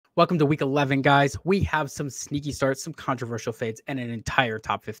Welcome to week 11, guys. We have some sneaky starts, some controversial fades, and an entire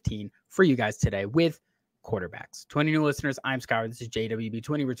top 15 for you guys today with quarterbacks. 20 new listeners, I'm Schuyler. This is JWB.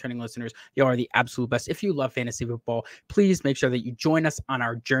 20 returning listeners, you are the absolute best. If you love fantasy football, please make sure that you join us on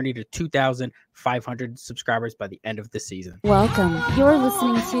our journey to 2,500 subscribers by the end of the season. Welcome. You're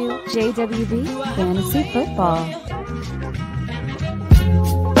listening to JWB Fantasy Football.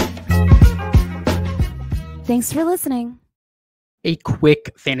 Thanks for listening. A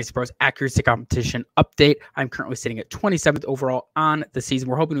quick Fantasy Pros accuracy competition update. I'm currently sitting at 27th overall on the season.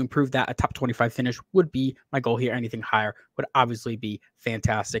 We're hoping to improve that. A top 25 finish would be my goal here. Anything higher would obviously be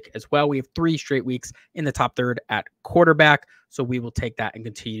fantastic as well. We have 3 straight weeks in the top third at quarterback, so we will take that and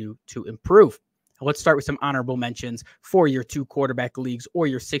continue to improve. Let's start with some honorable mentions for your 2 quarterback leagues or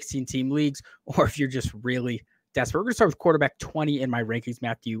your 16-team leagues, or if you're just really desperate. We're going to start with quarterback 20 in my rankings.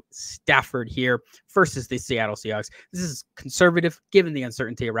 Matthew Stafford here versus the Seattle Seahawks. This is conservative given the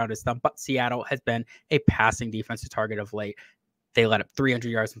uncertainty around his thumb, but Seattle has been a passing defensive target of late. They let up 300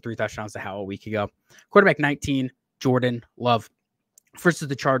 yards and 3 touchdowns to Howell a week ago. Quarterback 19, Jordan Love versus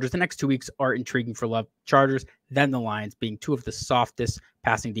the Chargers. The next 2 weeks are intriguing for Love. Chargers, then the Lions, being 2 of the softest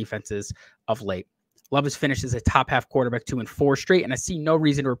passing defenses of late. Love has finished as a top half quarterback 2 and 4 straight, and I see no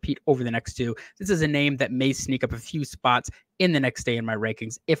reason to repeat over the next 2. This is a name that may sneak up a few spots in the next day in my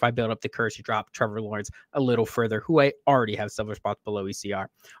rankings if I build up the courage to drop Trevor Lawrence a little further, who I already have several spots below ECR.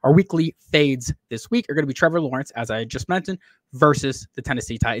 Our weekly fades this week are going to be Trevor Lawrence, as I just mentioned, versus the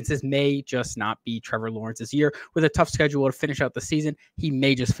Tennessee Titans. This may just not be Trevor Lawrence's year. With a tough schedule to finish out the season, he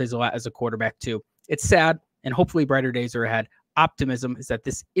may just fizzle out as a quarterback too. It's sad, and hopefully brighter days are ahead. Optimism is that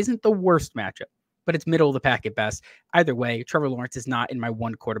this isn't the worst matchup, but it's middle of the pack at best. Either way, Trevor Lawrence is not in my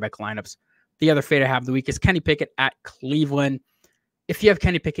 1 quarterback lineups. The other fade I have of the week is Kenny Pickett at Cleveland. If you have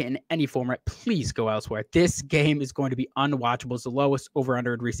Kenny Pickett in any format, please go elsewhere. This game is going to be unwatchable. It's the lowest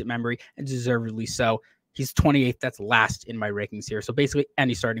over-under in recent memory, and deservedly so. He's 28th. That's last in my rankings here. So basically,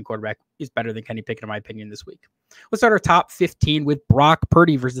 any starting quarterback is better than Kenny Pickett, in my opinion, this week. Let's start our top 15 with Brock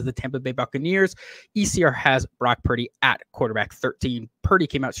Purdy versus the Tampa Bay Buccaneers. ECR has Brock Purdy at quarterback 13. Purdy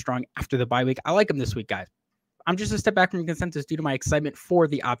came out strong after the bye week. I like him this week, guys. I'm just a step back from consensus due to my excitement for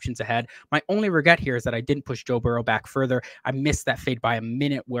the options ahead. My only regret here is that I didn't push Joe Burrow back further. I missed that fade by a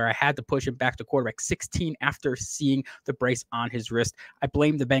minute where I had to push him back to quarterback 16 after seeing the brace on his wrist. I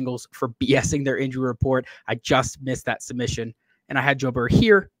blame the Bengals for BSing their injury report. I just missed that submission. And I had Joe Burrow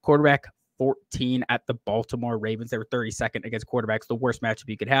here, quarterback 14 at the Baltimore Ravens. They were 32nd against quarterbacks, the worst matchup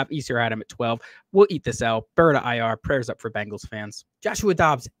you could have. ECR had him at 12. We'll eat this L. Burrow to IR. Prayers up for Bengals fans. Joshua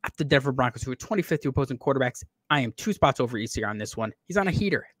Dobbs at the Denver Broncos, who are 25th to opposing quarterbacks. I am 2 spots over ECR on this one. He's on a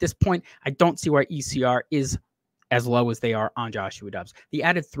heater. At this point, I don't see why ECR is as low as they are on Joshua Dobbs. The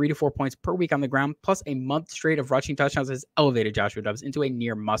added 3 to 4 points per week on the ground, plus a month straight of rushing touchdowns, has elevated Joshua Dobbs into a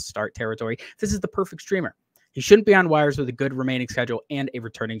near must-start territory. This is the perfect streamer. He shouldn't be on wires with a good remaining schedule and a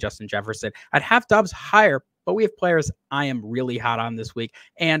returning Justin Jefferson. I'd have Dobbs higher, but we have players I am really hot on this week,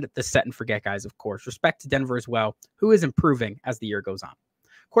 and the set and forget guys, of course. Respect to Denver as well, who is improving as the year goes on.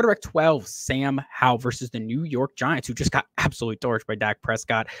 Quarterback 12, Sam Howell versus the New York Giants, who just got absolutely torched by Dak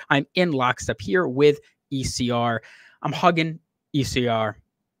Prescott. I'm in lockstep here with ECR. I'm hugging ECR.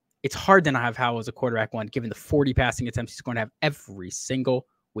 It's hard to not have Howell as a quarterback 1, given the 40 passing attempts he's going to have every single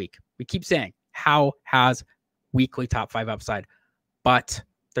week. We keep saying Howell has weekly top 5 upside, but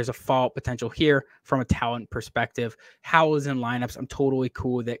there's a fall potential here from a talent perspective. Howell is in lineups. I'm totally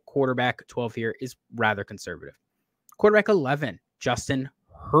cool with it. Quarterback 12 here is rather conservative. Quarterback 11, Justin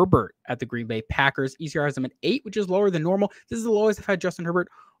Herbert at the Green Bay Packers. ECR has him at 8, which is lower than normal. This is the lowest I've had Justin Herbert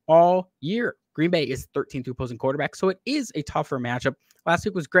all year. Green Bay is 13th to opposing quarterback, so it is a tougher matchup. Last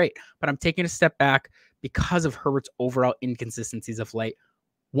week was great, but I'm taking a step back because of Herbert's overall inconsistencies of late.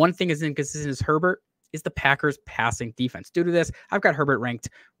 One thing is inconsistent as Herbert is the Packers' passing defense. Due to this, I've got Herbert ranked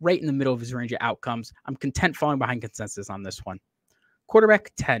right in the middle of his range of outcomes. I'm content falling behind consensus on this one.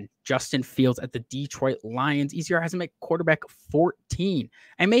 Quarterback 10, Justin Fields at the Detroit Lions. ECR has him at quarterback 14.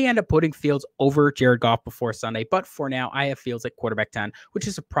 I may end up putting Fields over Jared Goff before Sunday, but for now, I have Fields at quarterback 10, which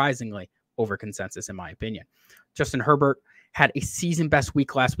is surprisingly over consensus in my opinion. Justin Herbert had a season-best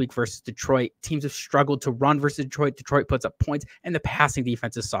week last week versus Detroit. Teams have struggled to run versus Detroit. Detroit puts up points, and the passing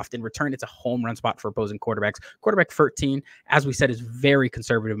defense is soft. In return, it's a home run spot for opposing quarterbacks. Quarterback 13, as we said, is very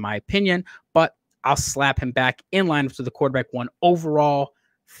conservative in my opinion, but I'll slap him back in lineups with the quarterback 1 overall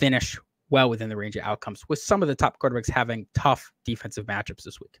finish well within the range of outcomes, with some of the top quarterbacks having tough defensive matchups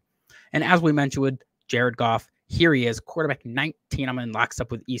this week. And as we mentioned with Jared Goff, here he is, quarterback 19. I'm in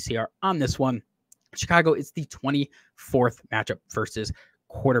lockstep with ECR on this one. Chicago is the 24th matchup versus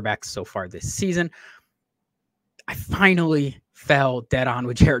quarterbacks so far this season. I finally fell dead on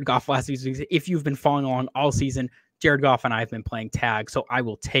with Jared Goff last season. If you've been following along all season, Jared Goff and I have been playing tag, so I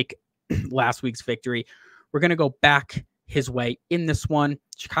will take last week's victory. We're going to go back his way in this one.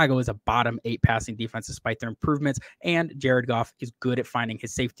 Chicago is a bottom 8 passing defense despite their improvements, and Jared Goff is good at finding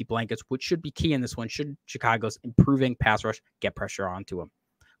his safety blankets, which should be key in this one should Chicago's improving pass rush get pressure onto him.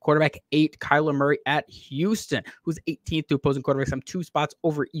 Quarterback 8, Kyler Murray at Houston, who's 18th to opposing quarterbacks. I'm 2 spots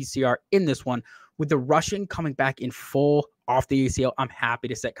over ECR in this one. With the rushing coming back in full off the ACL, I'm happy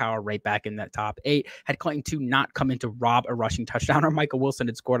to set Kyler right back in that top 8. Had Clayton 2 not come in to rob a rushing touchdown, or Michael Wilson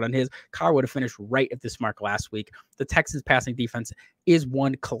had scored on his, Kyler would have finished right at this mark last week. The Texans passing defense is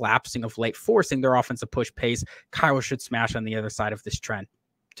one collapsing of late, forcing their offense to push pace. Kyler should smash on the other side of this trend.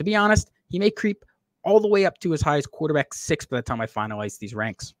 To be honest, he may creep all the way up to as high as quarterback 6 by the time I finalize these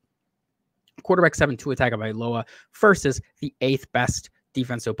ranks. Quarterback 7, Tua Tagovailoa, versus the 8th best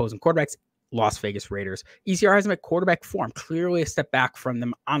defense to opposing quarterbacks, Las Vegas Raiders. ECR has him at quarterback 4. I'm clearly a step back from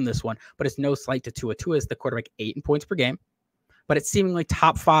them on this one, but it's no slight to Tua. Tua is the quarterback 8 in points per game, but it's seemingly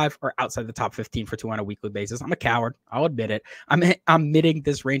top 5 or outside the top 15 for Tua on a weekly basis. I'm a coward. I'll admit it. I'm admitting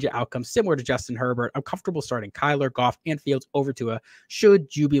this range of outcomes similar to Justin Herbert. I'm comfortable starting Kyler, Goff, and Fields over Tua.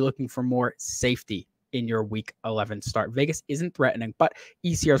 Should you be looking for more safety in your week 11 start? Vegas isn't threatening, but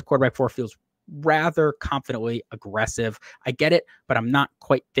ECR's quarterback 4 feels rather confidently aggressive. I get it, but I'm not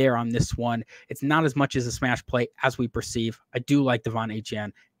quite there on this one. It's not as much as a smash play as we perceive. I do like Devon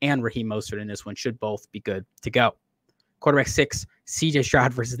Achane and Raheem Mostert in this one. Should both be good to go. Quarterback 6, CJ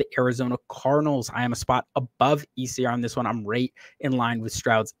Stroud versus the Arizona Cardinals. I am a spot above ECR on this one. I'm right in line with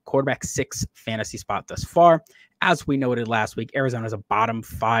Stroud's quarterback 6 fantasy spot thus far. As we noted last week, Arizona is a bottom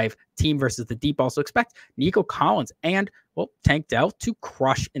 5 team versus the deep. Also expect Nico Collins and, Tank Dell to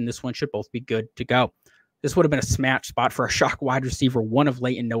crush in this one. Should both be good to go. This would have been a smash spot for a shock wide receiver, one of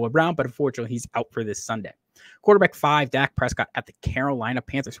Leighton Noah Brown, but unfortunately he's out for this Sunday. Quarterback 5, Dak Prescott at the Carolina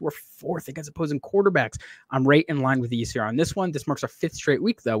Panthers, who are 4th against opposing quarterbacks. I'm right in line with the ECR on this one. This marks our 5th straight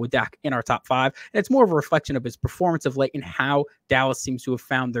week, though, with Dak in our top 5. And it's more of a reflection of his performance of late and how Dallas seems to have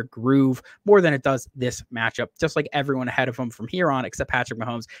found their groove more than it does this matchup. Just like everyone ahead of him from here on, except Patrick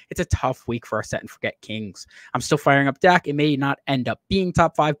Mahomes, it's a tough week for our set and forget Kings. I'm still firing up Dak. It may not end up being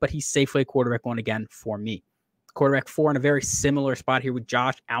top 5, but he's safely a quarterback 1 again for me. Quarterback 4 in a very similar spot here with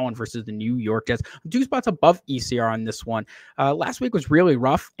Josh Allen versus the New York Jets. 2 spots above ECR on this one. Last week was really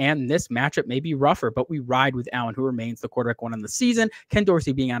rough, and this matchup may be rougher, but we ride with Allen, who remains the quarterback 1 on the season. Ken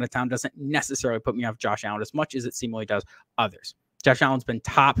Dorsey being out of town doesn't necessarily put me off Josh Allen as much as it seemingly does others. Josh Allen's been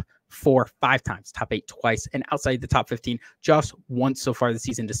top 4 5 times, top 8 twice, and outside the top 15 just once so far this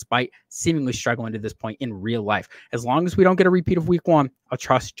season, despite seemingly struggling to this point in real life. As long as we don't get a repeat of week 1, I'll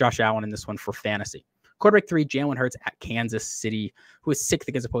trust Josh Allen in this one for fantasy. Quarterback 3, Jalen Hurts at Kansas City, who is 6th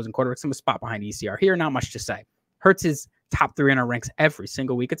against opposing quarterbacks. I'm a spot behind ECR here. Not much to say. Hurts is top 3 in our ranks every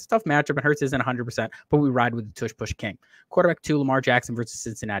single week. It's a tough matchup, and Hurts isn't 100%, but we ride with the tush push king. Quarterback 2, Lamar Jackson versus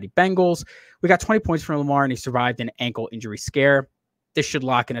Cincinnati Bengals. We got 20 points from Lamar, and he survived an ankle injury scare. This should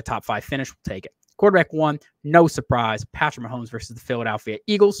lock in a top 5 finish. We'll take it. Quarterback 1, no surprise, Patrick Mahomes versus the Philadelphia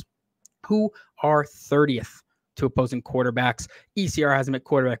Eagles, who are 30th to opposing quarterbacks. ECR has him at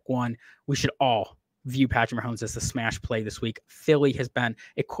quarterback 1. We should all view Patrick Mahomes as the smash play this week. Philly has been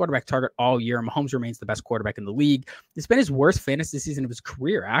a quarterback target all year. Mahomes remains the best quarterback in the league. It's been his worst fantasy season of his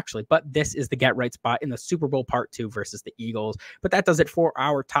career, actually, but this is the get right spot in the Super Bowl Part 2 versus the Eagles. But that does it for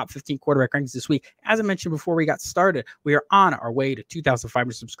our top 15 quarterback rankings this week. As I mentioned before we got started, we are on our way to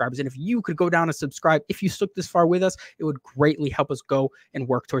 2,500 subscribers. And if you could go down and subscribe, if you stuck this far with us, it would greatly help us go and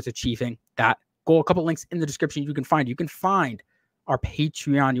work towards achieving that goal. A couple links in the description you can find our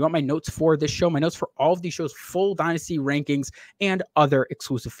Patreon. You want my notes for this show, my notes for all of these shows, full Dynasty rankings, and other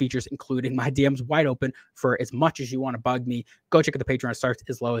exclusive features, including my DMs wide open for as much as you want to bug me. Go check out the Patreon. It starts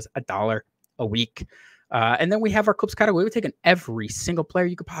as low as $1 a week. And then we have our clips category. We've taken every single player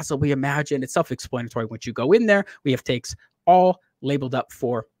you could possibly imagine. It's self-explanatory once you go in there. We have takes all labeled up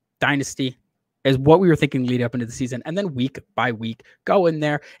for Dynasty is what we were thinking lead up into the season, and then week by week, go in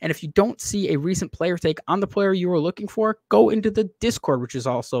there. And if you don't see a recent player take on the player you were looking for, go into the Discord, which is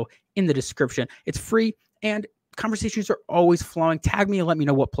also in the description. It's free, and conversations are always flowing. Tag me and let me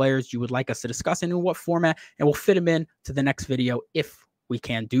know what players you would like us to discuss and in what format, and we'll fit them in to the next video if we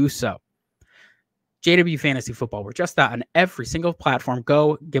can do so. JW Fantasy Football. We're just that on every single platform.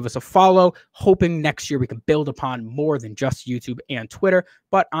 Go give us a follow. Hoping next year we can build upon more than just YouTube and Twitter.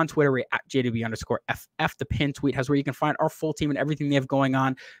 But on Twitter, we're at JW_FF. The pin tweet has where you can find our full team and everything they have going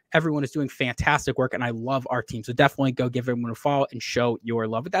on. Everyone is doing fantastic work, and I love our team. So definitely go give everyone a follow and show your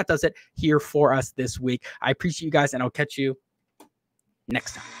love. But that does it here for us this week. I appreciate you guys, and I'll catch you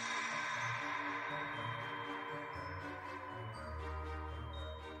next time.